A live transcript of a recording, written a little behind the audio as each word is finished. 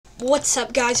What's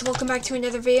up, guys? Welcome back to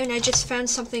another video, and I just found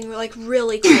something like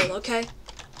really cool. Okay,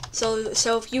 so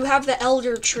if you have the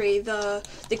elder tree, the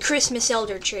Christmas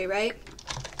elder tree, right?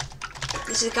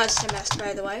 This is custom master,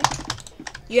 by the way.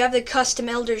 You have the custom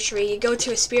elder tree. You go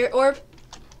to a spirit orb.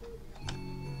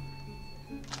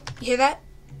 You hear that?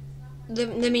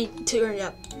 Let me turn it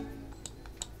up.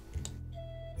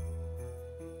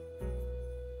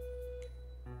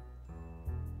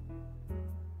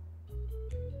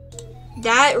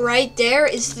 That right there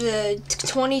is the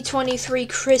 2023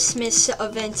 Christmas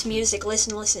event music.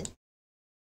 Listen, listen.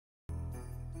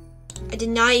 I did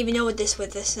not even know what this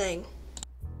with this thing.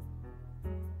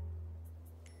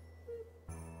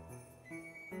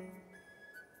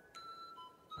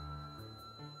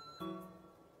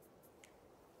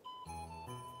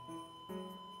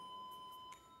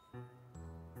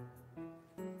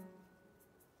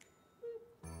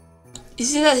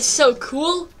 Isn't that so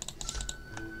cool?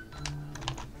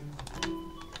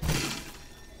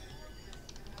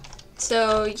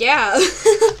 So yeah,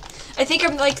 I think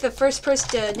I'm like the first person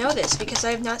to know this because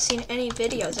I have not seen any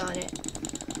videos on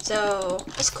it. So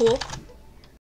that's cool.